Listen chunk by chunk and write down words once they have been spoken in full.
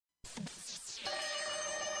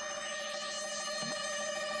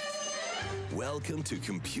Welcome to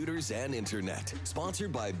Computers and Internet,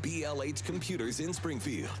 sponsored by BLH Computers in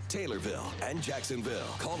Springfield, Taylorville, and Jacksonville.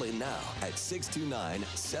 Call in now at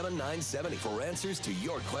 629-7970 for answers to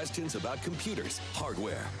your questions about computers,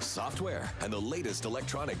 hardware, software, and the latest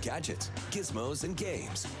electronic gadgets, gizmos, and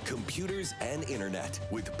games. Computers and Internet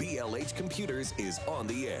with BLH Computers is on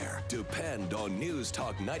the air. Depend on News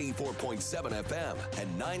Talk 94.7 FM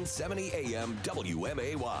and 970 AM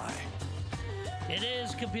WMAY. It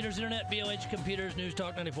is Computers Internet, BLH Computers, News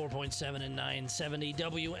Talk 94.7 and 970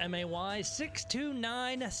 WMAY.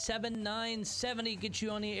 629-7970 gets you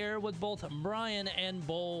on the air with both Brian and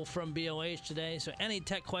Bull from BLH today. So any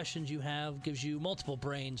tech questions you have gives you multiple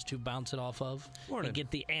brains to bounce it off of and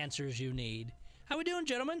get the answers you need. How we doing,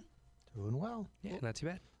 gentlemen? Doing well. Yeah, not too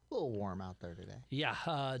bad. A little warm out there today. Yeah,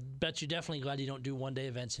 bet you're definitely glad you don't do one-day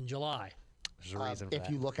events in July. There's a reason for if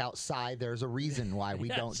that. you look outside, there's a reason why we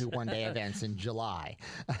don't do one-day events in July.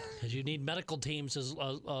 Because you need medical teams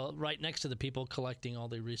right next to the people collecting all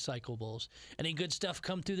the recyclables. Any good stuff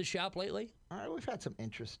come through the shop lately? All right, we've had some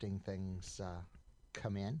interesting things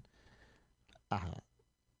come in.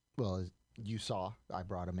 Well, as you saw, I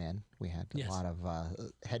brought them in. We had a lot of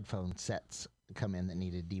headphone sets come in that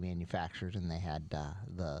needed demanufactured, and they had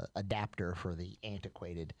the adapter for the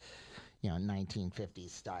antiquated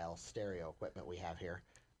 1950s style stereo equipment we have here.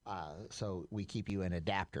 So we keep you in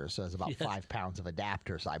adapters. So it's about 5 pounds of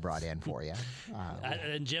adapters I brought in for you.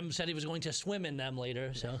 And Jim said he was going to swim in them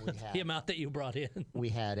later. So the amount that you brought in. We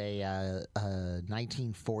had a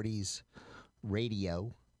 1940s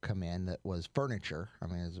radio come in that was furniture. I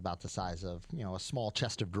mean, it was about the size of a small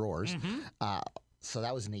chest of drawers. So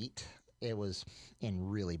that was neat. It was in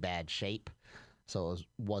really bad shape. So it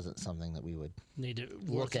wasn't something that we would need to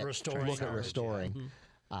look at restoring.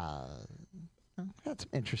 Had some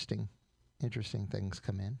interesting things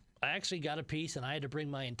come in. I actually got a piece, and I had to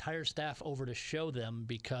bring my entire staff over to show them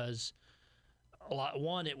because,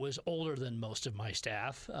 one, it was older than most of my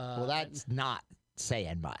staff. Well, that's not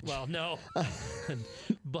saying much. Well, no,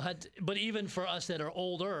 but even for us that are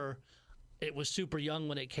older, it was super young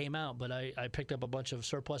when it came out, but I picked up a bunch of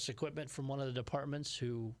surplus equipment from one of the departments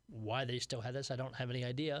why they still had this, I don't have any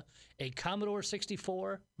idea. A Commodore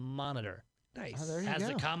 64 monitor. Nice. Oh, there you Has go.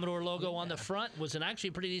 the Commodore logo on the front, was in actually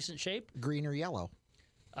pretty decent shape. Green or yellow?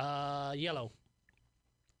 Yellow.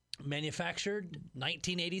 Manufactured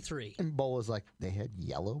 1983. And Bo was like, they had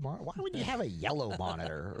yellow monitor? Why would you have a yellow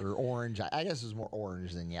monitor or orange? I guess it was more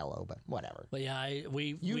orange than yellow, but whatever. But yeah,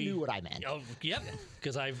 we knew what I meant. Oh, yep,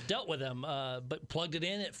 because I've dealt with them. But plugged it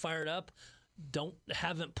in, it fired up.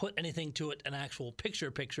 Haven't put anything to it, an actual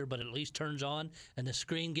picture, but at least turns on, and the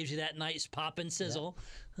screen gives you that nice pop and sizzle.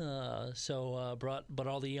 Brought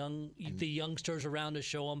all the youngsters around to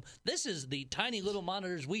show them this is the tiny little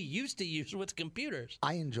monitors we used to use with computers.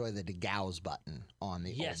 I enjoy the degauss button on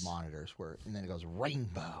the old monitors, and then it goes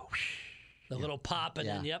rainbow. The little pop,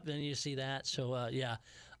 and then you see that. So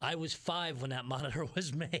I was 5 when that monitor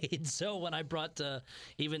was made. So when I brought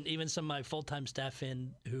even some of my full-time staff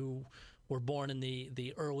in who were born in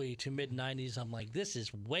the early to mid 90s, I'm like, this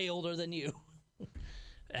is way older than you.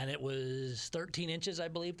 And it was 13 inches, I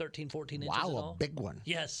believe, 13, 14 inches. Wow, a big one.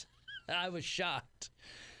 Yes, I was shocked.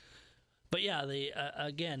 But yeah,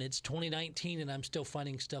 again, it's 2019, and I'm still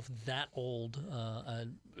finding stuff that old.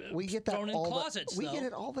 We get that thrown in closets. We get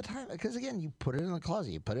it all the time because again, you put it in the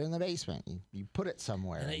closet, you put it in the basement, you put it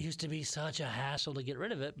somewhere. And it used to be such a hassle to get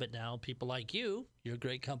rid of it, but now people like you, your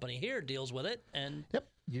great company here, deals with it, and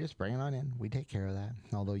you just bring it on in. We take care of that,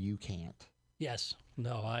 although you can't. Yes.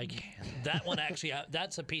 No, I can't. That one actually,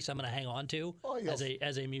 that's a piece I'm going to hang on to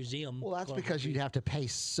as a museum. Well, that's because you'd have to pay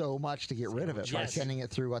so much to get rid of it by sending it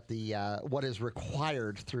through what is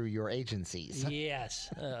required through your agencies. Yes,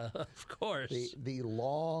 of course. The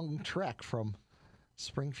long trek from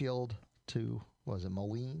Springfield to, was it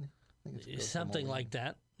Moline? I think it's something like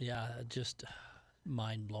that. Yeah, just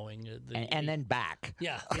mind-blowing. And then back.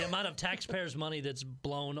 Yeah, the amount of taxpayers' money that's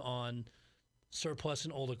blown on surplus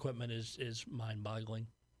and old equipment is mind-boggling.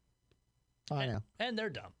 I know. And they're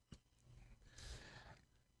dumb.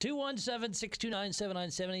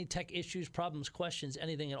 217-629-7970. Tech issues, problems, questions,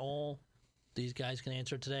 anything at all. These guys can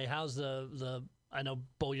answer today. How's the I know,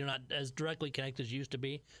 Bo, you're not as directly connected as you used to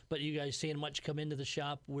be, but you guys seeing much come into the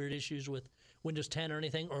shop, weird issues with Windows 10 or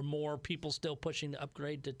anything, or more people still pushing the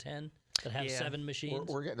upgrade to 10 that have 7 machines?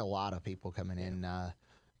 We're getting a lot of people coming in,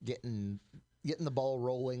 getting the ball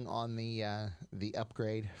rolling on the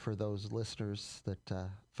upgrade for those listeners that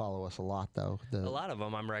follow us a lot, though. A lot of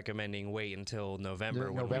them I'm recommending wait until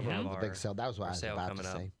November when we have the big sale. That was what I was about to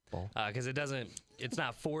say. Because it's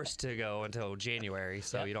not forced to go until January,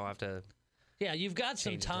 so you don't have to Yeah, you've got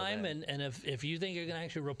some time, and if you think you're going to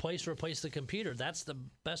actually replace the computer, that's the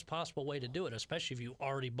best possible way to do it, especially if you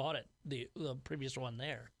already bought it, the previous one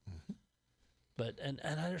there. Mm-hmm. But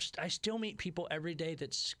I still meet people every day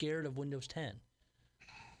that's scared of Windows 10.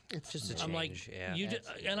 It's just a change. I'm like,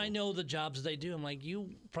 and I know the jobs they do. I'm like, you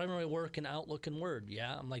primarily work in Outlook and Word,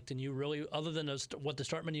 yeah? I'm like, then you really, other than what the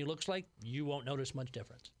start menu looks like, you won't notice much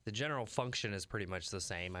difference. The general function is pretty much the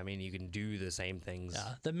same. I mean, you can do the same things.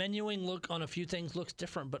 Yeah, the menuing look on a few things looks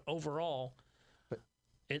different, but overall,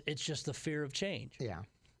 it's just the fear of change. Yeah,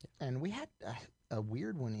 and we had a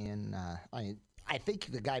weird one in. I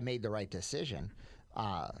think the guy made the right decision.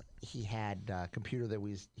 He had a computer that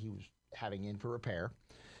he was having in for repair.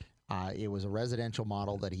 It was a residential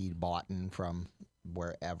model that he'd bought from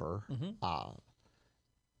wherever,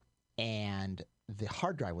 and the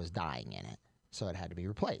hard drive was dying in it, so it had to be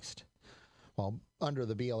replaced. Well, under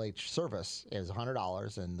the BLH service, it was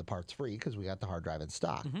 $100, and the part's free because we got the hard drive in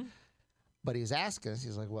stock. Mm-hmm. But he's asking us,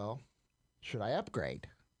 he's like, well, should I upgrade?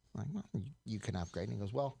 I'm like, well, you can upgrade. And he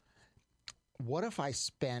goes, well, what if I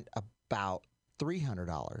spent about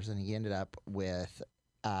 $300? And he ended up with...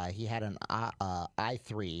 he had an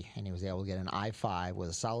i3, and he was able to get an i5 with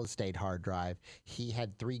a solid-state hard drive. He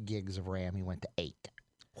had 3 gigs of RAM. He went to 8.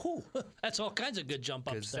 Whew, that's all kinds of good jump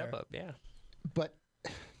ups there. Step up, yeah. But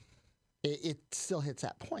it still hits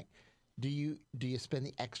that point. Do you spend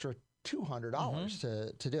the extra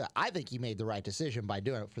 $200 to do it? I think he made the right decision by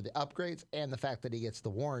doing it for the upgrades and the fact that he gets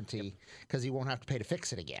the warranty because he won't have to pay to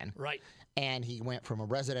fix it again. Right. And he went from a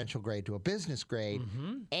residential grade to a business grade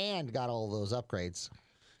and got all of those upgrades.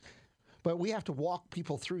 But we have to walk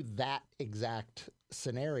people through that exact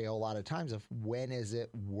scenario a lot of times of when is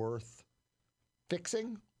it worth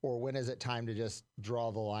fixing or when is it time to just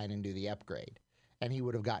draw the line and do the upgrade. And he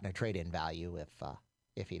would have gotten a trade-in value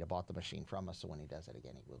if he'd have bought the machine from us. So when he does it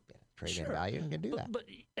again, he will get a trade-in value and can do that.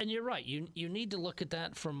 And you're right. You need to look at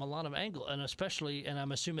that from a lot of angles, and especially, and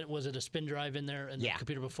I'm assuming was it a spin drive in there in the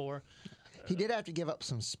computer before? He did have to give up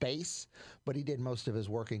some space, but he did most of his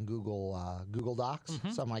work in Google Docs.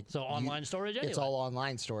 So I'm like, online storage anyway. It's all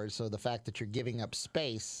online storage. So the fact that you're giving up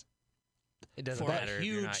space, it doesn't matter. A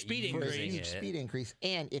huge speed increase.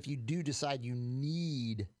 And if you do decide you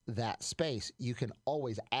need that space, you can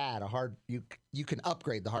always add you can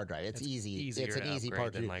upgrade the hard drive. It's easy. It's an easy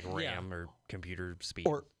part than to do. Like RAM or computer speed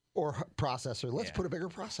or processor. Let's put a bigger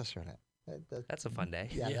processor in it. That's a fun day.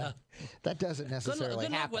 Yeah. That doesn't necessarily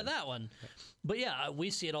good happen. luck with that one. But yeah, we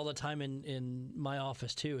see it all the time in my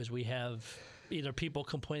office too, as we have either people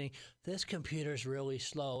complaining, this computer's really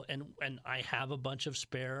slow, and I have a bunch of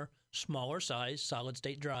spare smaller size solid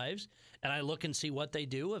state drives, and I look and see what they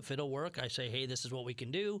do. If it'll work, I say, hey, this is what we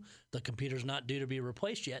can do. The computer's not due to be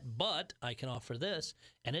replaced yet, but I can offer this,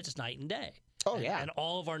 and it's night and day. Oh, yeah. And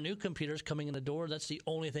all of our new computers coming in the door, that's the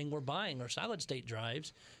only thing we're buying are solid-state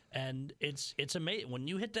drives. And it's amazing. When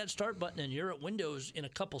you hit that start button and you're at Windows in a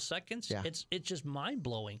couple seconds, it's just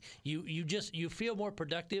mind-blowing. You feel more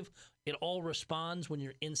productive. It all responds when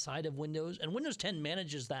you're inside of Windows. And Windows 10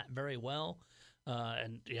 manages that very well.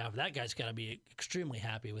 And, that guy's got to be extremely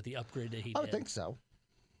happy with the upgrade that he did. I would think so.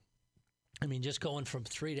 I mean, just going from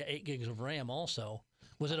 3 to 8 gigs of RAM also.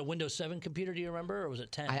 Was it a Windows 7 computer, do you remember, or was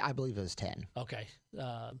it 10? I believe it was 10. Okay.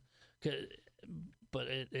 But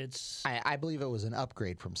it's... I believe it was an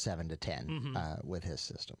upgrade from 7 to 10 with his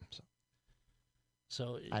system.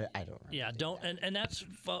 So I don't remember. Yeah, and that's...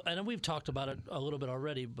 And we've talked about it a little bit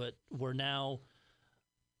already, but we're now...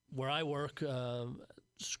 Where I work,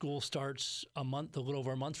 school starts a little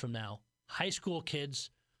over a month from now. High school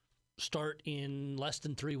kids start in less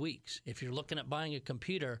than 3 weeks. If you're looking at buying a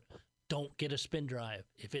computer... Don't get a spin drive.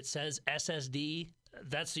 If it says SSD,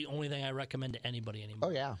 that's the only thing I recommend to anybody anymore.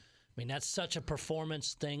 Oh, yeah. I mean, that's such a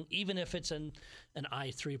performance thing. Even if it's an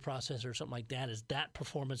i3 processor or something like that, is that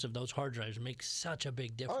performance of those hard drives makes such a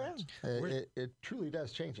big difference. Oh, yeah. It truly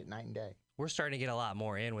does change it night and day. We're starting to get a lot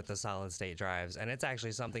more in with the solid-state drives, and it's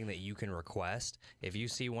actually something that you can request. If you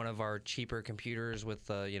see one of our cheaper computers with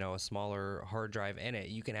a smaller hard drive in it,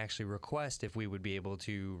 you can actually request if we would be able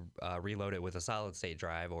to reload it with a solid-state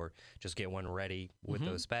drive or just get one ready with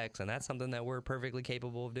those specs, and that's something that we're perfectly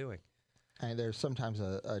capable of doing. And there's sometimes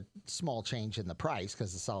a small change in the price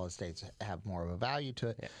because the solid states have more of a value to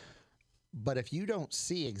it. Yeah. But if you don't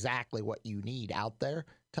see exactly what you need out there,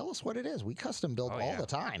 tell us what it is. We custom build all the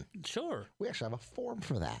time. Sure. We actually have a form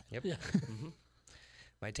for that. Yep. Yeah.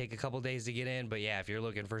 Might take a couple days to get in, but yeah, if you're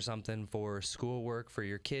looking for something for schoolwork for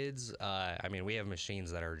your kids, we have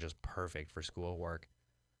machines that are just perfect for schoolwork.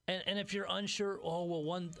 And if you're unsure, will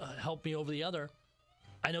one help me over the other?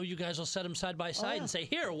 I know you guys will set them side by side and say,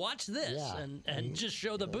 "Here, watch this," Yeah. and just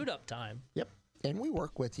show the boot up time. Yep. And we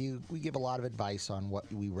work with you. We give a lot of advice on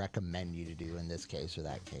what we recommend you to do in this case or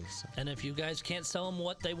that case. And if you guys can't tell them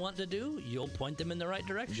what they want to do, you'll point them in the right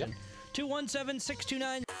direction.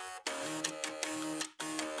 217-629.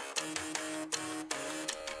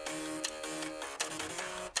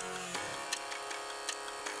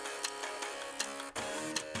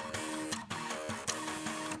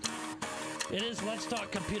 It is Let's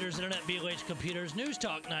Talk Computers, Internet, BLH Computers, News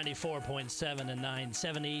Talk 94.7 and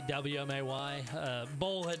 970 WMAY.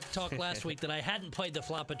 Bull had talked last week that I hadn't played the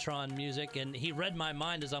Flopatron music, and he read my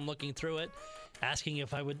mind as I'm looking through it, asking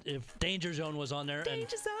if Danger Zone was on there.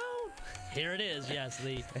 Danger Zone! Here it is, yes,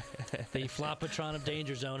 the Flopatron of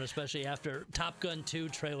Danger Zone, especially after Top Gun 2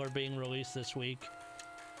 trailer being released this week.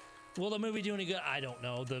 Will the movie do any good? I don't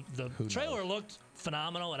know. The trailer looked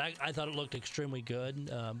phenomenal, and I thought it looked extremely good.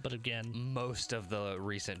 But again, most of the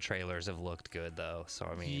recent trailers have looked good, though. So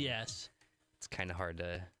I mean, yes, it's kind of hard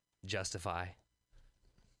to justify.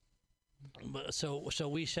 So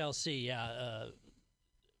we shall see. Yeah,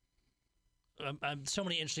 so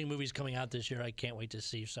many interesting movies coming out this year. I can't wait to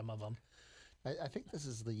see some of them. I think this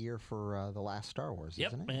is the year for the last Star Wars,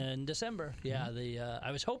 Yep, isn't it? in December. Yeah,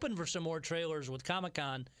 I was hoping for some more trailers with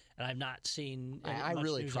Comic-Con, and I've not seen. I much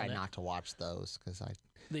really news try on not to watch those because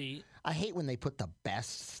the I hate when they put the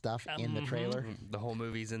best stuff in the trailer. The whole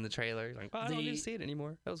movie's in the trailer. Like, I don't need to see it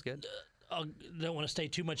anymore. That was good. I don't want to stay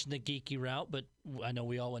too much in the geeky route, but I know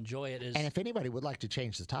we all enjoy it. And if anybody would like to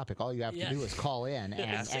change the topic, all you have to do is call in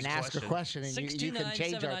and ask a question, and you can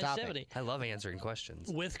change our topic. I love answering questions.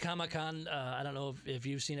 With Comic-Con, I don't know if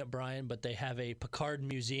you've seen it, Brian, but they have a Picard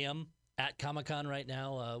museum at Comic-Con right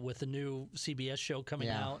now with the new CBS show coming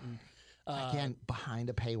out. And, again, behind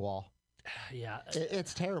a paywall. Yeah.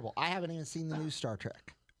 It's terrible. I haven't even seen the new Star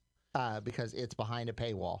Trek because it's behind a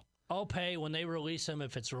paywall. I'll pay when they release them.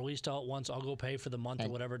 If it's released all at once, I'll go pay for the month or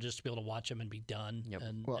whatever just to be able to watch them and be done. Yep.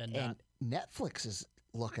 And Netflix is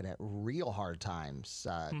looking at real hard times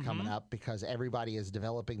coming up because everybody is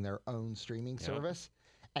developing their own streaming service.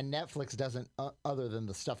 And Netflix doesn't, other than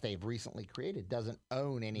the stuff they've recently created, doesn't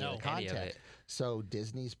own any of the content. So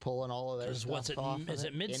Disney's pulling all of their stuff off. Is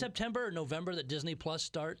it mid-September or November that Disney Plus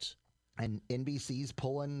starts? And NBC's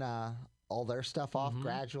pulling all their stuff off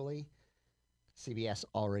gradually. CBS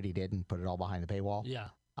already did and put it all behind the paywall. Yeah.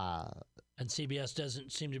 And CBS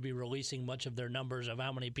doesn't seem to be releasing much of their numbers of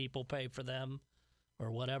how many people pay for them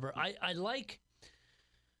or whatever. I like,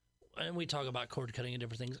 and we talk about cord cutting and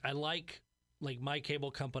different things. I like my cable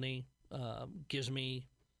company gives me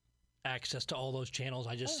access to all those channels.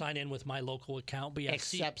 I just sign in with my local account. But yeah,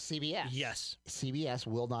 except CBS. Yes. CBS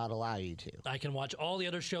will not allow you to. I can watch all the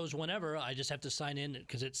other shows whenever. I just have to sign in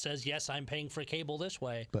because it says, yes, I'm paying for cable this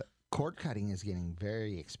way. But cord cutting is getting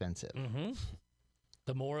very expensive. Mm-hmm.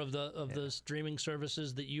 The more of the streaming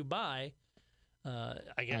services that you buy,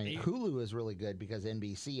 Hulu is really good because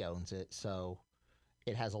NBC owns it, so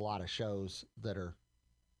it has a lot of shows that are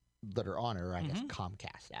on it, or I guess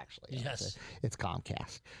Comcast actually. Yes, it's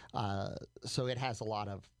Comcast. So it has a lot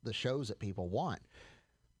of the shows that people want,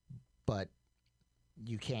 but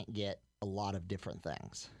you can't get a lot of different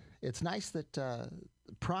things. It's nice that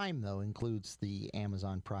Prime, though, includes the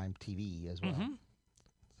Amazon Prime TV as well. Mm-hmm.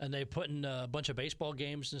 And they put in a bunch of baseball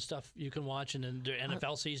games and stuff you can watch, and then the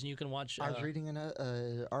NFL season you can watch. I was reading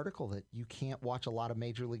an article that you can't watch a lot of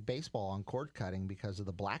Major League Baseball on cord cutting because of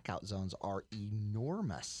the blackout zones are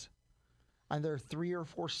enormous. And there are 3 or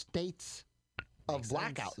 4 states of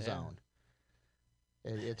blackout zone.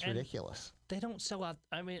 It's ridiculous. They don't sell out.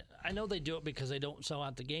 I mean, I know they do it because they don't sell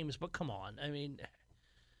out the games, but come on. I mean,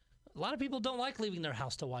 a lot of people don't like leaving their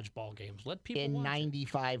house to watch ball games. Let people in watch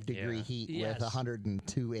 95-degree heat with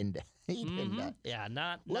 102 heat index.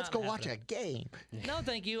 Yeah, Let's go watch a game. No,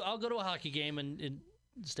 thank you. I'll go to a hockey game and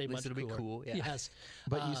stay much cooler. It'll be cool. Yeah. Yes,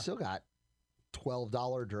 but you still got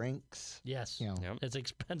 $12 drinks. Yes, it's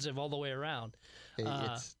expensive all the way around.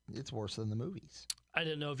 It's worse than the movies. I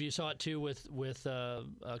didn't know if you saw it too with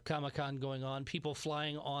Comic-Con going on. People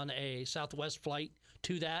flying on a Southwest flight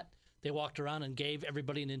to that. They walked around and gave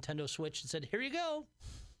everybody a Nintendo Switch and said, "Here you go."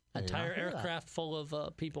 Entire aircraft full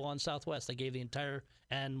of people on Southwest. They gave the entire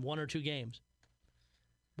and 1 or 2 games.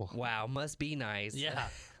 Wow, must be nice. Yeah,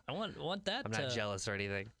 I want that. I'm not jealous or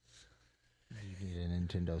anything. You need a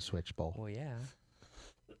Nintendo Switch bowl. Well, yeah.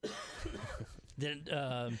 Did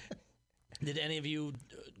any of you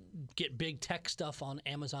get big tech stuff on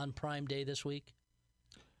Amazon Prime Day this week?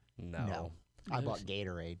 No. I bought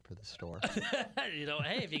Gatorade for the store.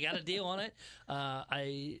 Hey, if you got a deal on it.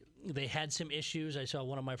 They had some issues. I saw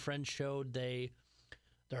one of my friends showed they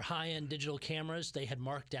their high-end digital cameras, they had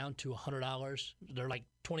marked down to $100. They're like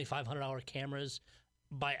 $2,500 cameras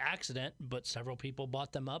by accident, but several people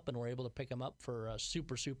bought them up and were able to pick them up for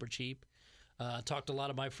super, super cheap. Talked to a lot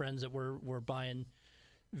of my friends that were buying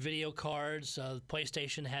video cards.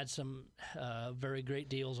 PlayStation had some very great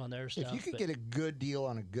deals on their stuff. If you could get a good deal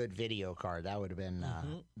on a good video card, that would have been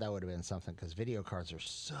something, because video cards are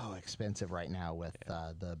so expensive right now with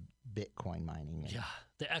the Bitcoin mining. Yeah,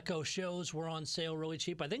 the Echo shows were on sale really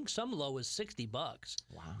cheap. I think some low is $60.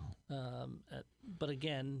 Wow. But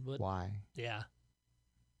again, why? Yeah,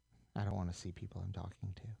 I don't want to see people I'm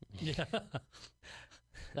talking to. yeah.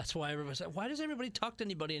 That's why everybody said, why does everybody talk to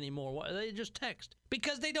anybody anymore? Why they just text?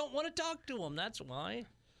 Because they don't want to talk to them. That's why.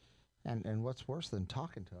 And what's worse than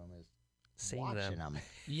talking to them is Seeing watching them.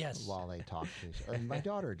 Yes. While they talk to each other. And my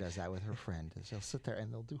daughter does that with her friend. They'll sit there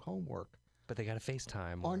and they'll do homework. But they got to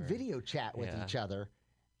FaceTime. On video chat with each other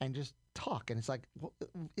and just talk. And it's like, well,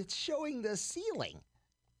 it's showing the ceiling.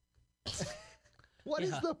 What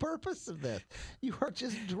is the purpose of this? You are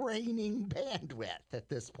just draining bandwidth at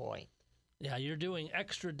this point. Yeah, you're doing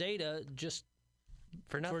extra data just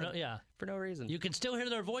for nothing. For no reason. You can still hear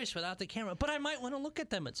their voice without the camera, but I might want to look at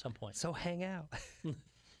them at some point. So hang out.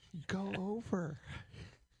 Go over.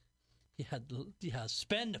 Yeah,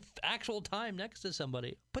 spend actual time next to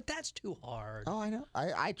somebody, but that's too hard. Oh, I know.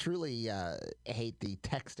 I truly hate the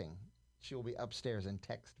texting. She'll be upstairs and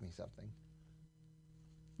text me something.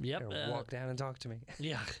 Yep. Walk down and talk to me.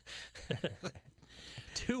 Yeah.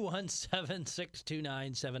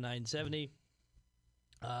 217-629-7970.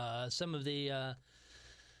 Some of the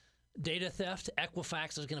data theft.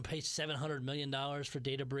 Equifax is going to pay $700 million for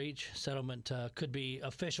data breach. Settlement could be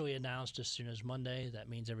officially announced as soon as Monday. That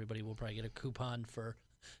means everybody will probably get a coupon for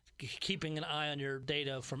keeping an eye on your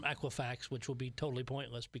data from Equifax, which will be totally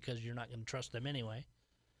pointless because you're not going to trust them anyway.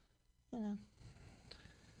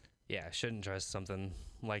 Yeah, I shouldn't trust something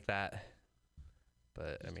like that.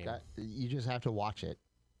 But I mean, you just have to watch it.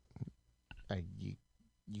 You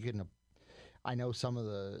can. I know some of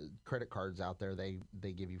the credit cards out there. They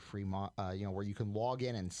give you free, where you can log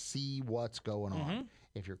in and see what's going on.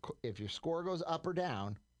 If your score goes up or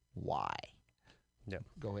down, why? Yep.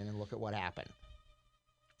 Go in and look at what happened.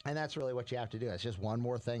 And that's really what you have to do. It's just one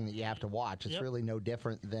more thing that you have to watch. It's really no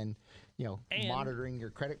different than, monitoring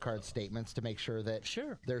your credit card statements to make sure that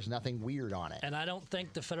there's nothing weird on it. And I don't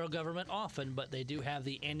think the federal government often, but they do have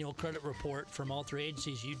the annual credit report from all three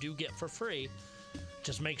agencies you do get for free.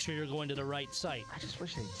 Just make sure you're going to the right site. I just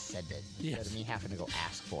wish they'd said that instead of me having to go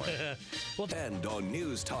ask for it. And on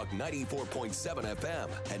News Talk 94.7 FM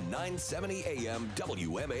and 970 AM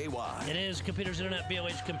WMAY. It is Computers Internet,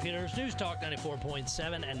 BLH Computers, News Talk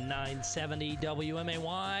 94.7 and 970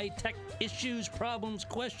 WMAY. Tech issues, problems,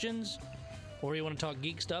 questions, or you want to talk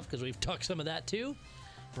geek stuff, because we've talked some of that too.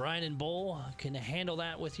 Brian and Bull can handle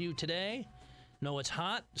that with you today. No, it's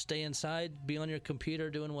hot. Stay inside. Be on your computer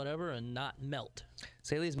doing whatever and not melt.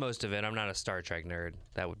 Say at least most of it. I'm not a Star Trek nerd.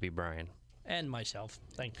 That would be Brian. And myself.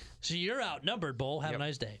 Thank you. So you're outnumbered, Bull. Have a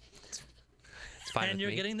nice day. It's fine and with you're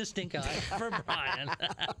me. Getting the stink eye for Brian.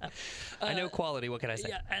 I know quality. What can I say?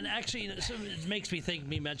 Yeah, and actually, it makes me think,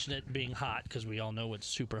 me mention it being hot, because we all know it's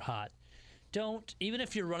super hot. Even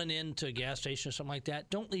if you're running into a gas station or something like that,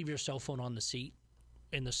 don't leave your cell phone on the seat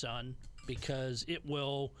in the sun, because it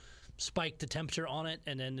will spike the temperature on it,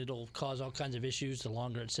 and then it'll cause all kinds of issues the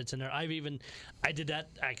longer it sits in there. I did that.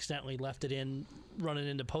 I accidentally left it in, running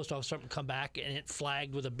into post office, something, come back, and it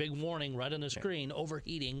flagged with a big warning right on the screen,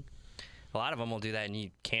 overheating. A lot of them will do that, and you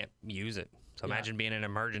can't use it. So imagine being in an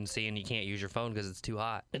emergency and you can't use your phone because it's too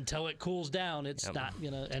hot. Until it cools down, it's not,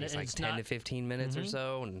 and it's like it's 10 to 15 minutes or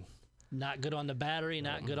so. And not good on the battery,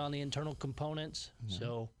 not good on the internal components.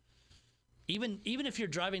 So even if you're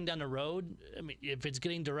driving down the road, I mean, if it's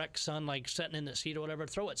getting direct sun, like sitting in the seat or whatever,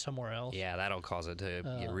 throw it somewhere else. Yeah, that'll cause it to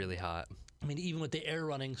get really hot. I mean, even with the air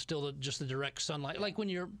running, still just the direct sunlight. Like when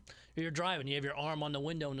you're driving, you have your arm on the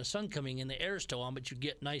window and the sun coming in, the air is still on, but you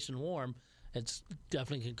get nice and warm. It's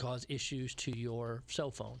definitely can cause issues to your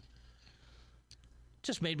cell phone.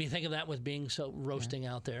 Just made me think of that with being so roasting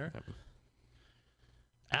out there.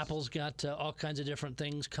 Apple's got all kinds of different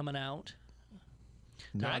things coming out.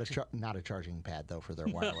 Not a charging pad, though, for their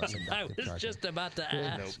wireless inductive charging. I was just about to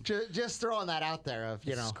ask. Just throwing that out there of,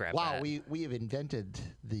 Scrap wow, that. we have invented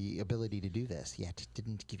the ability to do this, yet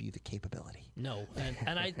didn't give you the capability. No,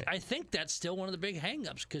 and I think that's still one of the big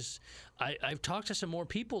hang-ups, because I've talked to some more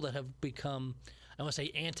people that have become, I want to say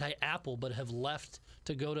anti-Apple, but have left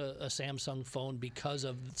to go to a Samsung phone because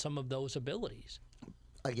of some of those abilities.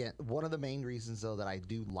 Again, one of the main reasons, though, that I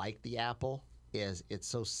do like the Apple is it's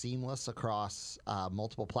so seamless across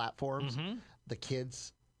multiple platforms. The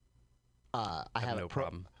kids I have no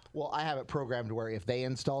problem. Well, I have it programmed where if they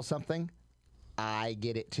install something, I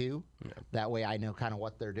get it too. Yeah. That way I know kind of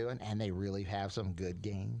what they're doing, and they really have some good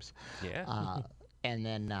games. Yeah. And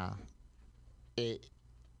then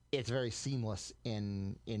it's very seamless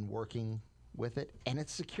in working with it, and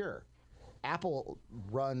it's secure. Apple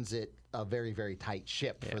runs it a very, very tight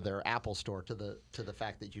ship for their Apple Store to the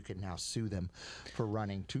fact that you can now sue them for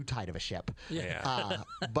running too tight of a ship. Yeah.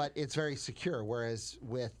 But it's very secure, whereas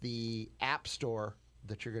with the App Store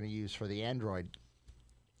that you're going to use for the Android,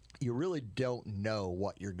 you really don't know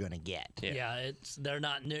what you're going to get. Yeah, they're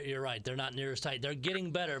not near. You're right. They're not near as tight. They're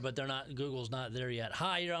getting better, but they're not. Google's not there yet.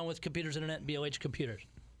 Hi, you're on with Computers Internet, BLH Computers.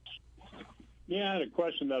 Yeah, I had a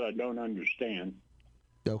question that I don't understand.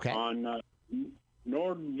 Okay. On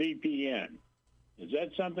NordVPN, is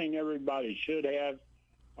that something everybody should have,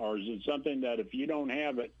 or is it something that if you don't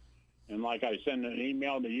have it, and like I send an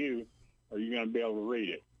email to you, are you going to be able to read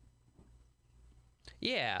it?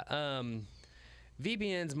 Yeah.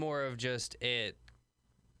 VPN's more of just it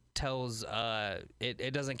tells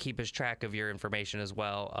it doesn't keep as track of your information as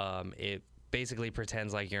well. It basically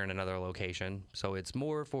pretends like you're in another location, so it's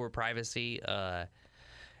more for privacy.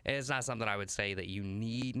 And it's not something I would say that you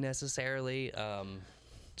need necessarily.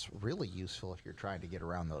 It's really useful if you're trying to get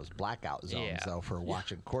around those blackout zones, though, for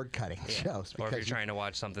watching cord cutting shows. Or if you're trying to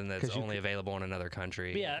watch something that's only available in another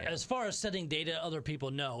country. Yeah, as far as sending data, other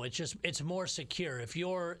people know. It's more secure. If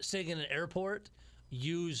you're sitting in an airport,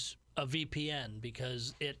 use a VPN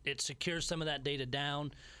because it secures some of that data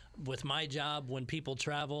down. With my job, when people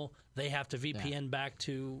travel, they have to VPN back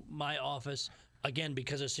to my office, again,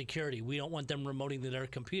 because of security. We don't want them remoting their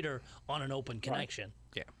computer on an open connection.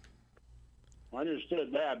 Yeah. I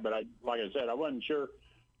understood that, but like I said, I wasn't sure,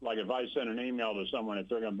 like if I send an email to someone, if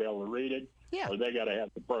they're going to be able to read it, or they got to have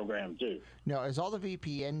the program too. No, as all the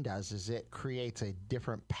VPN does is it creates a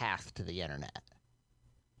different path to the internet.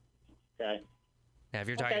 Okay. Now, if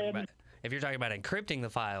you're talking about encrypting the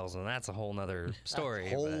files, then that's a whole nother story.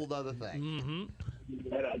 That's a whole other thing. Mm-hmm.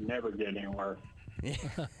 That I'd never get anywhere.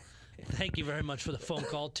 Thank you very much for the phone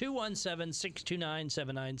call.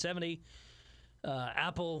 217-629-7970.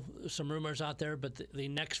 Apple, some rumors out there, but the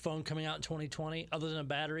next phone coming out in 2020, other than a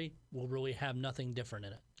battery, will really have nothing different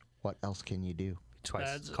in it. What else can you do?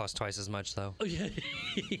 Cost twice as much, though.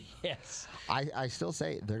 Yes. I still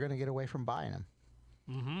say they're going to get away from buying them.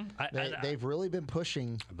 Mm-hmm. They've really been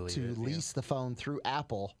pushing to lease the phone through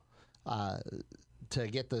Apple. To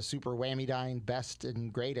get the super whammy-dine best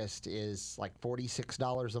and greatest is like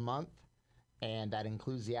 $46 a month, and that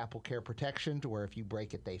includes the Apple Care protection to where if you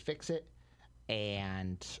break it, they fix it.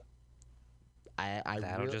 And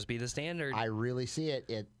that'll just be the standard. I really see it.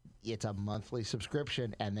 It's a monthly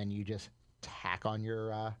subscription, and then you just tack on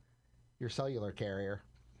your cellular carrier,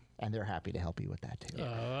 and they're happy to help you with that too.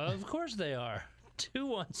 Of course they are.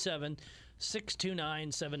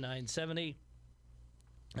 217-629-7970.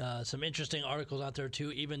 Some interesting articles out there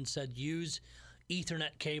too. Even said use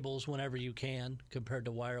Ethernet cables whenever you can compared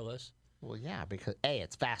to wireless. Well, yeah, because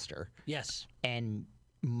it's faster. Yes, and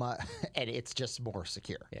it's just more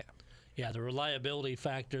secure. Yeah. The reliability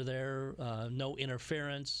factor there, no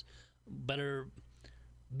interference, better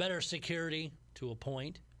security to a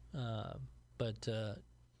point. But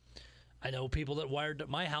I know people that wired.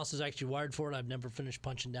 My house is actually wired for it. I've never finished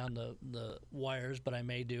punching down the wires, but I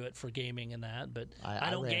may do it for gaming and that. But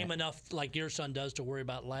I don't game enough like your son does to worry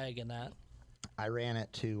about lag and that. I ran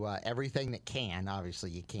it to everything that can.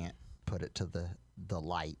 Obviously, you can't put it to the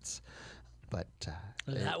lights, but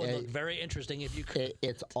that would look very interesting if you could.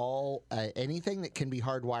 It's all anything that can be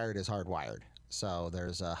hardwired is hardwired. So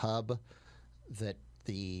there's a hub that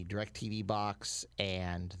the DirecTV box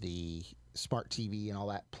and the Smart TV and all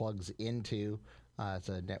that plugs into. It's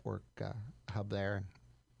a network hub there. And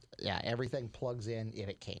yeah, everything plugs in if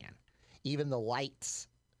it can. Even the lights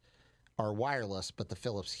are wireless, but the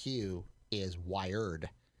Philips Hue is wired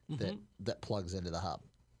that plugs into the hub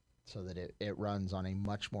so that it runs on a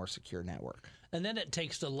much more secure network. And then it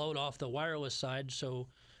takes the load off the wireless side, so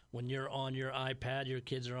when you're on your iPad, your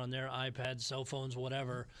kids are on their iPads, cell phones,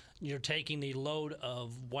 whatever, you're taking the load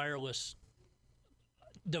of wireless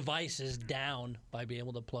devices down by being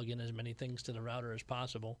able to plug in as many things to the router as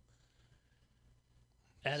possible.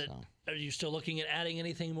 Are you still looking at adding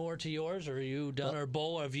anything more to yours, or are you done? Or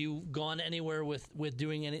Bo, have you gone anywhere with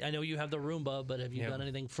doing any? I know you have the Roomba, but have you done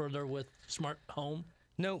anything further with smart home?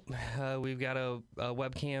 Nope. We've got a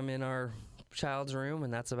webcam in our child's room,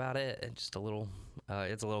 and that's about it. And just a little.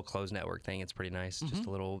 It's a little closed network thing. It's pretty nice. Just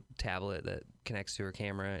a little tablet that connects to her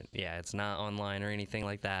camera. Yeah, it's not online or anything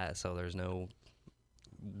like that, so there's no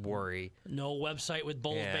worry. No website with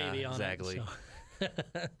Bo's baby on exactly. it.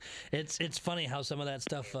 It's funny how some of that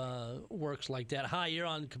stuff works like that. Hi, you're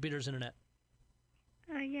on Computers Internet.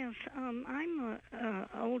 Yes, I'm a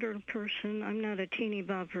older person. I'm not a teeny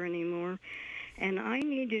bopper anymore, and I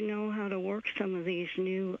need to know how to work some of these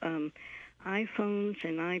new iPhones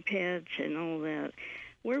and iPads and all that.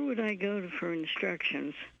 Where would I go for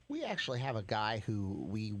instructions? We actually have a guy who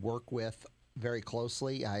we work with very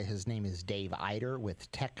closely. His name is Dave Eider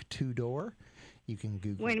with Tech2Door. You can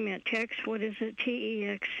Google. Wait a minute, Tex. What is it?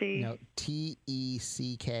 TEXC. No,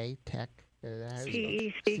 TECK Tech.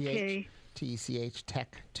 TECK. TECH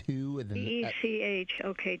Tech 2. TECH.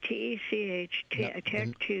 Okay, TECH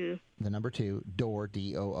Tech 2. The number 2 Door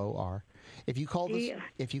DOOR. If you call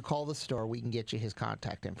the store, we can get you his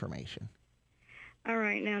contact information. All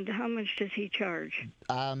right. Now, how much does he charge?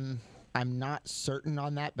 I'm not certain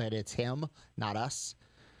on that, but it's him, not us.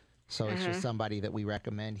 So it's just somebody that we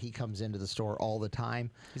recommend. He comes into the store all the time.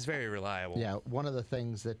 He's very reliable. Yeah, one of the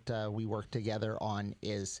things that we work together on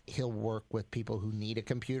is he'll work with people who need a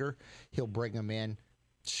computer. He'll bring them in,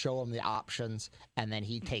 show them the options, and then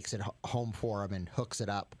he takes it home for them and hooks it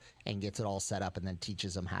up and gets it all set up and then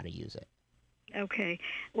teaches them how to use it. Okay.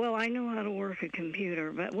 Well, I know how to work a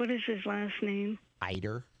computer, but what is his last name?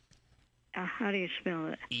 Eider. How do you spell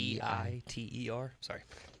it? EITER. Sorry.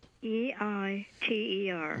 EITER.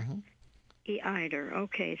 Eider.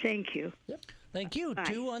 Okay, thank you. Yep. Thank you.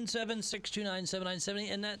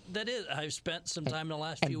 217-629-7970. And that is, I've spent some time in the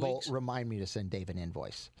last few weeks. And remind me to send Dave an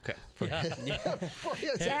invoice. Okay. For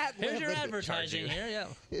his Here's your advertising here.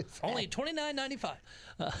 Yeah. Only $29.95.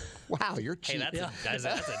 Wow, you're cheap. Hey,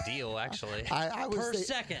 that's a deal, actually. I was per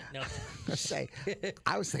second. No.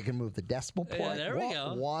 I was thinking move the decimal point. There we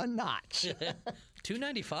go. One notch.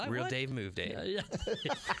 $2.95. Real what? Dave move, Dave. Yeah.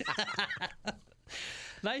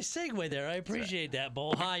 Nice segue there. I appreciate that,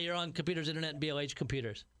 Bull. Hi, you're on Computers Internet and BLH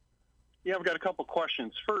Computers. Yeah, I've got a couple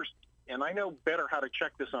questions. First, and I know better how to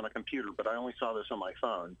check this on a computer, but I only saw this on my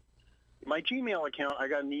phone. My Gmail account, I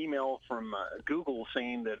got an email from Google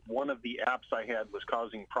saying that one of the apps I had was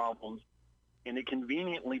causing problems, and it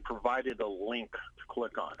conveniently provided a link to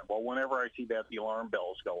click on. Well, whenever I see that, the alarm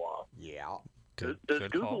bells go off. Yeah.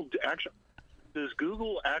 Does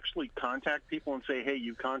Google actually contact people and say, hey,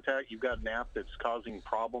 you've got an app that's causing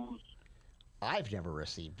problems? I've never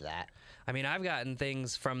received that. I mean, I've gotten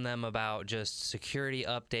things from them about just security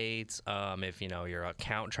updates. If your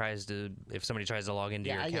account if somebody tries to log into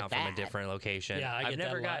your account from a different location. Yeah, I've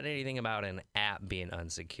never gotten anything about an app being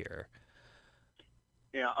unsecure.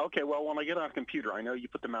 Yeah, okay, well, when I get on a computer, I know you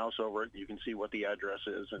put the mouse over it, and you can see what the address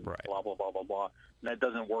is, and blah, blah, blah, blah, blah. And that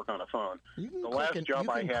doesn't work on a phone. You can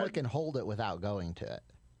click and hold it without going to it.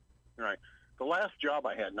 Right. The last job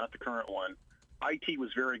I had, not the current one, IT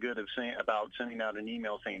was very good about sending out an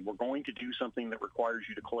email saying, we're going to do something that requires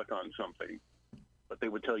you to click on something. But they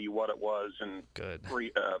would tell you what it was and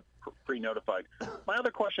pre-notified. My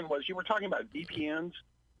other question was, you were talking about VPNs,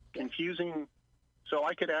 confusing. So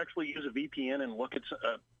I could actually use a VPN and look at.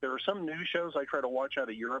 There are some news shows I try to watch out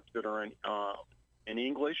of Europe that are in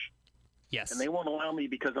English. Yes. And they won't allow me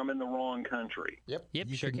because I'm in the wrong country. Yep.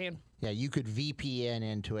 You sure can. Yeah, you could VPN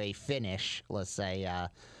into a Finnish, let's say.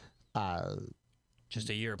 Just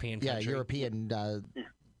a European country. Yeah, European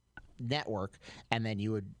network, and then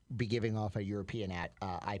you would be giving off a European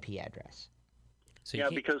IP address. So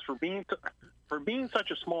because for being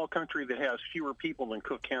such a small country that has fewer people than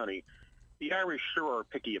Cook County, the Irish sure are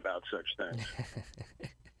picky about such things.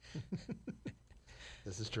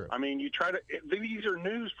 This is true. I mean, these are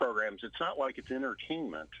news programs. It's not like it's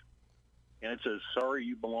entertainment. And it says, sorry,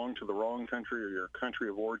 you belong to the wrong country, or your country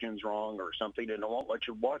of origin's wrong or something, and it won't let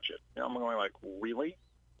you watch it. And I'm going like, really?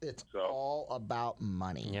 It's all about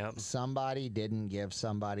money. Yep. Somebody didn't give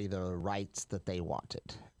somebody the rights that they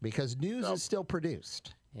wanted because news is still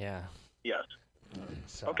produced. Yeah. Yes.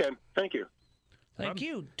 So. Okay. Thank you. Thank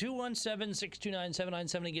you.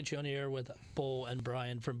 217-629-7970 gets you on the air with Bull and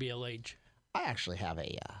Brian from BLH. I actually have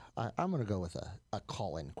I'm going to go with a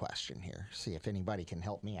call-in question here. See if anybody can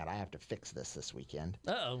help me out. I have to fix this weekend.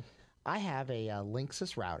 Uh-oh. I have a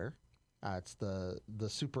Linksys router. It's the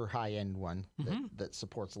super high-end one that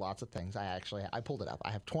supports lots of things. I pulled it up.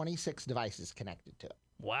 I have 26 devices connected to it.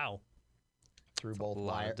 Wow. Through both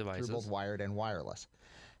wired and wireless.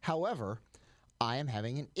 However, I am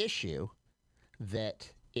having an issue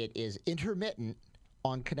that it is intermittent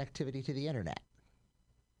on connectivity to the internet.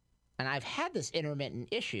 And I've had this intermittent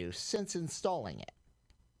issue since installing it.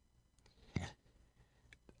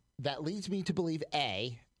 That leads me to believe,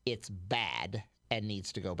 A, it's bad and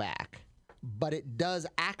needs to go back. But it does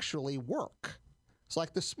actually work. So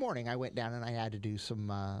like this morning, I went down and I had to do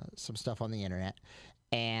some stuff on the internet.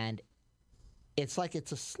 And it's like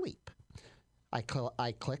it's asleep. I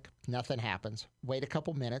click, nothing happens. Wait a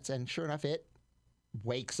couple minutes, and sure enough, it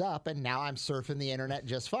wakes up, and now I'm surfing the internet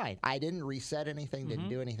just fine. I didn't reset anything, didn't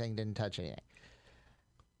do anything, didn't touch anything.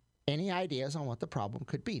 Any ideas on what the problem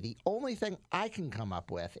could be? The only thing I can come up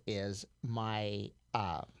with is my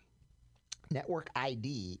network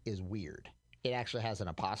ID is weird. It actually has an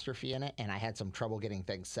apostrophe in it, and I had some trouble getting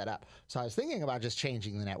things set up. So I was thinking about just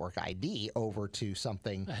changing the network ID over to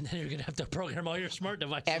something. And then you're going to have to program all your smart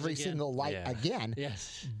devices every again. single light again.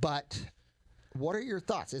 Yes. But what are your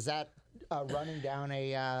thoughts? Is that running down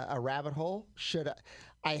a rabbit hole? Should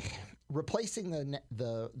I replacing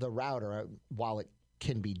the router while it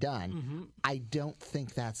can be done? I don't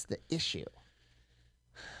think that's the issue.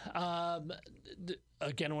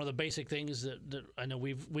 Again, one of the basic things that I know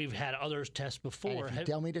we've had others test before. And if you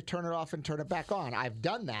tell me to turn it off and turn it back on, I've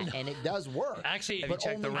done that, and it does work. Actually, but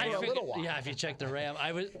only for a little while. Yeah, if you check the RAM.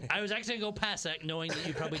 I was actually going to go past that, knowing that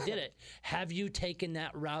you probably did it. Have you taken that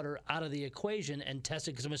router out of the equation and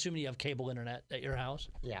tested? Because I'm assuming you have cable internet at your house.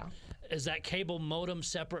 Yeah. Is that cable modem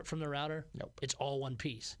separate from the router? Nope. It's all one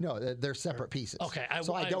piece. No, they're separate pieces. Okay.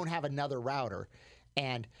 So I don't have another router,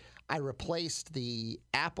 and I replaced the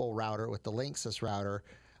Apple router with the Linksys router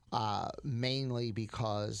mainly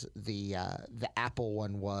because the Apple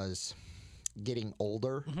one was getting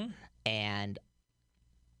older, and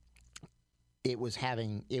it would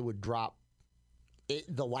drop.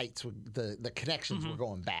 The lights the connections were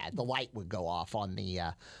going bad. The light would go off on the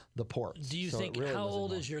ports. Do you think how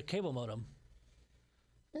old is your cable modem?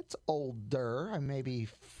 It's older. I'm maybe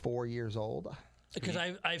 4 years old. Because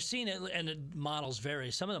I've seen it, and the models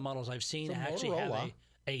vary. Some of the models I've seen actually have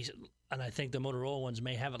a, and I think the Motorola ones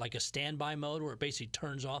may have it like a standby mode where it basically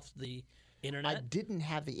turns off the internet. I didn't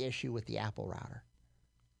have the issue with the Apple router.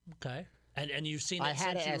 Okay, and you've seen it. I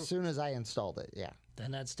had it as soon as I installed it. Yeah.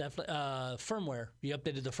 Then that's definitely firmware. You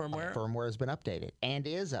updated the firmware. Firmware has been updated and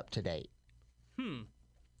is up to date.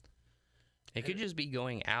 It could just be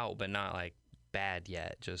going out, but not like bad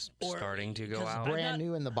yet. Just starting to go out. Brand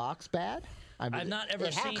new in the box, bad. I've not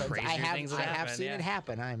ever seen crazy things. I have seen it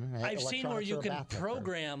happen. I've seen where you can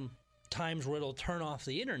program times where it'll turn off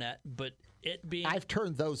the internet, but it being I've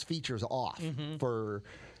turned those features off for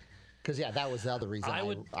because that was the other reason I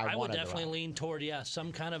would definitely lean toward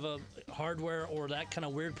some kind of a hardware or that kind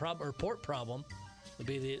of weird problem or port problem would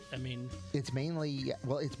be it's mainly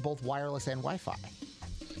it's both wireless and Wi-Fi.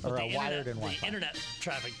 Or wired and Wi-Fi. The internet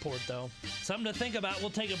traffic port, though. Something to think about.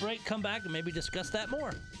 We'll take a break, come back, and maybe discuss that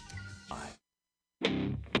more.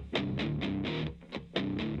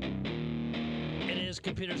 It is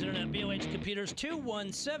Computers Internet, BOH Computers,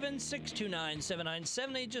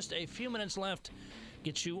 217-629-7970. Just a few minutes left.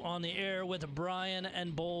 Get you on the air with Brian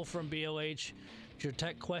and Bull from BOH. Your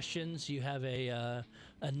tech questions. You have a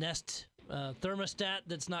Nest thermostat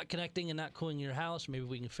that's not connecting and not cooling your house. Maybe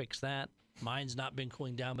we can fix that. Mine's not been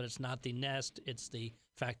cooling down, but it's not the Nest. It's the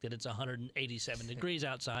fact that it's 187 degrees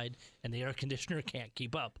outside and the air conditioner can't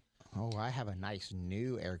keep up. Oh, I have a nice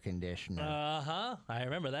new air conditioner. I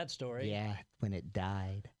remember that story. Yeah, when it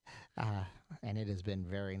died. And it has been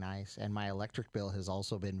very nice. And my electric bill has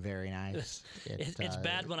also been very nice. It's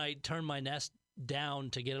bad when I turn my Nest down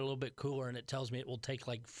to get it a little bit cooler, and it tells me it will take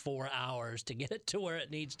like 4 hours to get it to where it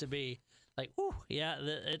needs to be. Like,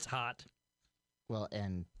 it's hot. Well,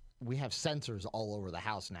 and we have sensors all over the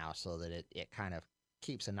house now so that it kind of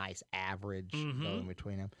keeps a nice average going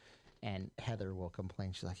between them. And Heather will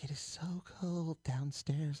complain. She's like, it is so cold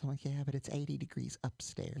downstairs. I'm like, yeah, but it's 80 degrees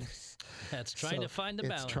upstairs. That's trying to find the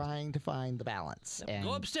balance. It's trying to find the balance. And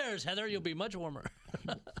go upstairs, Heather. You'll be much warmer.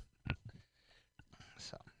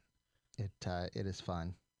 So it is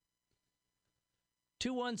fun.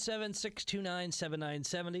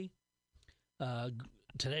 217-629-7970.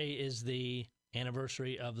 Today is the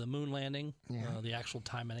anniversary of the moon landing. Yeah. The actual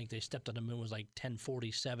time I think they stepped on the moon was like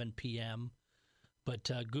 10:47 p.m.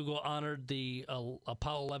 But Google honored the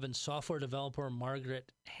Apollo 11 software developer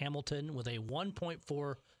Margaret Hamilton with a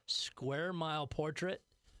 1.4 square mile portrait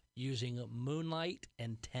using moonlight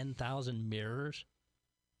and 10,000 mirrors.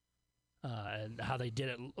 And how they did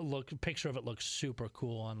it, picture of it looks super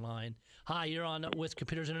cool online. Hi, you're on with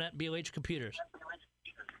Computers Internet, BOH Computers.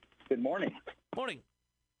 Good morning. Morning.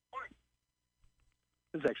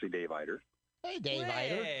 This is actually Dave Eider. Hey, Dave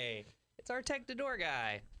Eider. Hey, it's our Tech the Door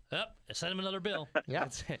guy. Yep, send him another bill. Yeah.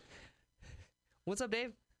 That's it. What's up,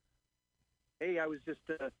 Dave? Hey, I was just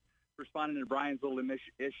responding to Brian's little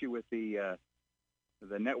issue with the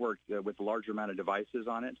network with the larger amount of devices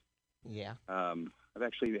on it. Yeah. I've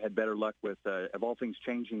actually had better luck with, of all things,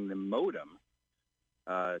 changing the modem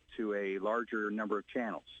to a larger number of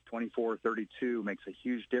channels. 24, 32 makes a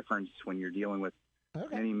huge difference when you're dealing with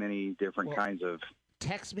many, many different kinds of...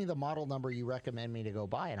 Text me the model number you recommend me to go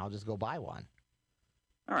buy, and I'll just go buy one.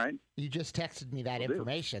 All right. You just texted me that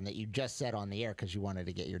information that you just said on the air because you wanted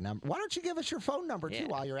to get your number. Why don't you give us your phone number, too,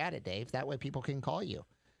 while you're at it, Dave? That way people can call you.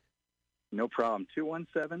 No problem.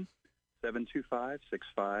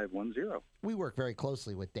 217-725-6510. We work very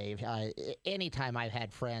closely with Dave. Anytime I've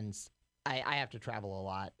had friends, I have to travel a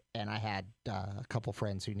lot, and I had a couple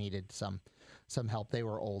friends who needed some help. They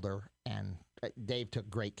were older, and Dave took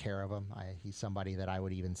great care of them. He's somebody that I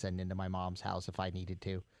would even send into my mom's house if I needed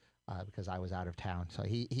to. Because I was out of town. So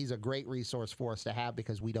he's a great resource for us to have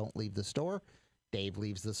because we don't leave the store. Dave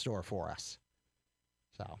leaves the store for us.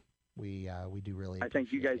 So we do really. I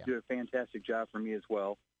think you guys do a fantastic job for me as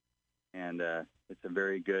well. And it's a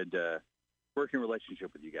very good working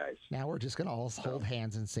relationship with you guys. Now we're just going to all hold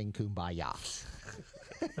hands and sing Kumbaya.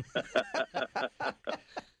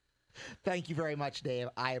 Thank you very much, Dave.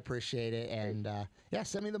 I appreciate it. And,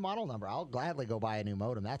 send me the model number. I'll gladly go buy a new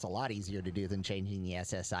modem. That's a lot easier to do than changing the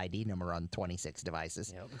SSID number on 26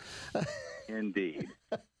 devices. Yep. Indeed.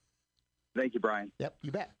 Thank you, Brian. Yep,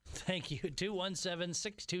 you bet. Thank you.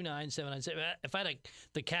 217-629-797. If I had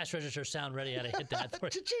the cash register sound ready, I'd have hit that.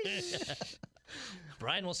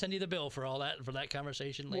 Brian will send you the bill for all that, for that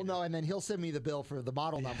conversation later. Well, no, and then he'll send me the bill for the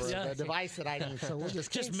model number of the device that I need. So we'll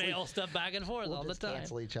just mail stuff back and forth all the time.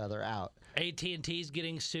 Cancel each other out. AT&T's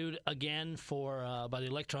getting sued again by the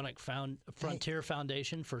Electronic Frontier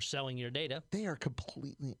Foundation for selling your data. They are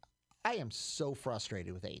completely. I am so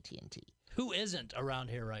frustrated with AT&T. Who isn't around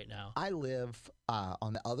here right now? I live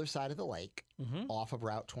on the other side of the lake, off of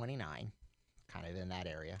Route 29, kind of in that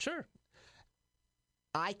area. Sure.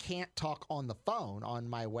 I can't talk on the phone on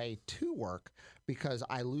my way to work because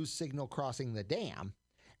I lose signal crossing the dam.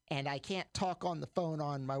 And I can't talk on the phone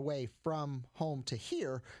on my way from home to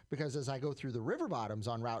here because as I go through the river bottoms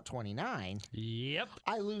on Route 29,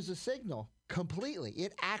 I lose a signal completely.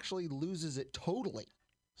 It actually loses it totally.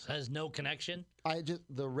 So it has no connection? The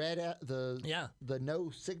no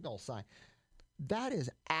signal sign. That is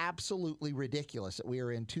absolutely ridiculous that we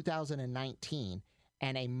are in 2019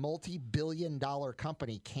 and a multi-billion-dollar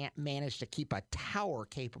company can't manage to keep a tower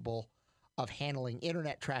capable of handling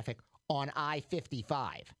internet traffic on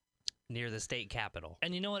I-55. Near the state capitol.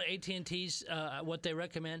 And you know what AT&T's, what they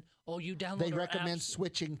recommend? Oh, you download They recommend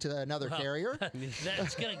switching to another carrier?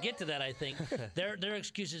 That's going to get to that, I think. Their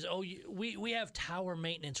excuse is, we have tower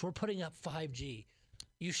maintenance. We're putting up 5G.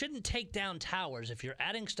 You shouldn't take down towers. If you're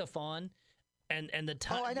adding stuff on and the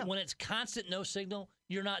when it's constant no signal,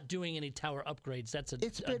 you're not doing any tower upgrades. That's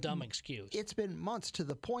a dumb excuse. It's been months to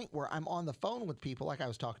the point where I'm on the phone with people like I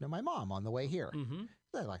was talking to my mom on the way here. Mm-hmm.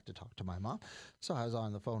 I like to talk to my mom. So I was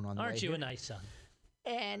on the phone on the way Aren't you here. a nice son?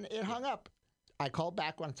 And it hung up. I called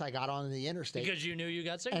back once I got on the interstate. Because you knew you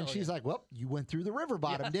got signal. And she's like, well, you went through the river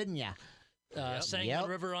bottom, didn't you? Saying the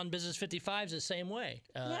river on Business 55 is the same way.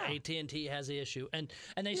 AT&T has the issue. And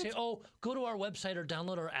they say, go to our website or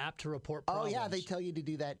download our app to report problems. Oh, yeah, they tell you to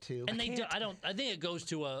do that, too. And I think it goes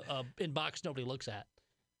to a inbox nobody looks at.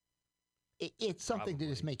 It's something to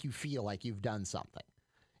just make you feel like you've done something.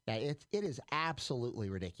 It is absolutely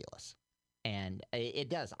ridiculous. And it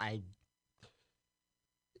does.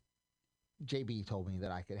 JB told me that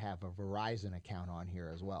I could have a Verizon account on here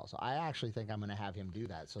as well. So I actually think I'm going to have him do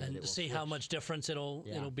that. And to see how much difference it'll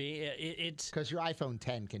be. It's because your iPhone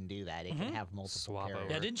 10 can do that. It can have multiple carriers.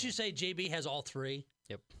 Yeah, didn't you say JB has all three?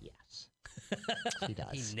 Yep. Yes. He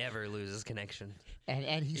does. He never loses connection.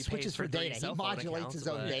 And he switches for data. He modulates his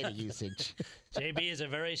own data usage. JB is a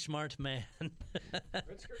very smart man.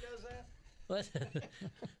 Pritzker does that? What?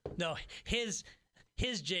 No, his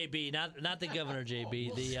JB, not the Governor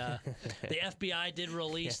JB. The FBI did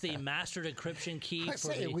release the master decryption key.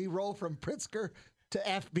 We roll from Pritzker to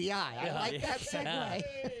FBI. I like that segue.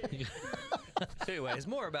 Anyways,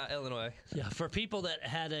 more about Illinois. Yeah, for people that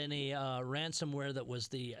had any ransomware that was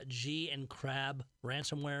the G and Crab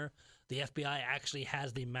ransomware, the FBI actually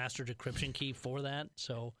has the master decryption key for that.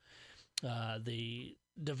 So the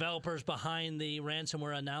developers behind the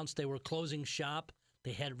ransomware announced they were closing shop.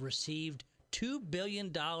 They had received $2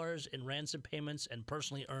 billion in ransom payments and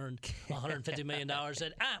personally earned $150 million.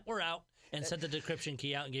 Said, we're out, and sent the decryption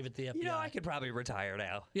key out and gave it to the FBI. You know, I could probably retire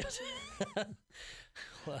now. Yes.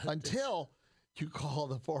 Until you call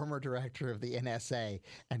the former director of the NSA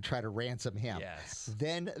and try to ransom him. Yes.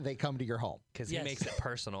 Then they come to your home. Because he makes it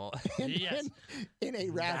personal. In a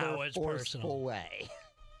rather forceful way.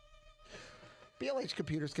 BLH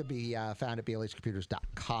Computers can be found at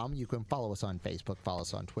blhcomputers.com. You can follow us on Facebook, follow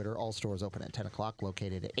us on Twitter. All stores open at 10 o'clock,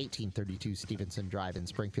 located at 1832 Stevenson Drive in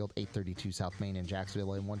Springfield, 832 South Main in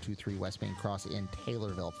Jacksonville, and 123 West Main Cross in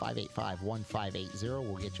Taylorville. 585-1580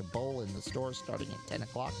 will get you a bowl in the store starting at 10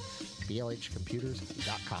 o'clock.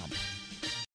 blhcomputers.com.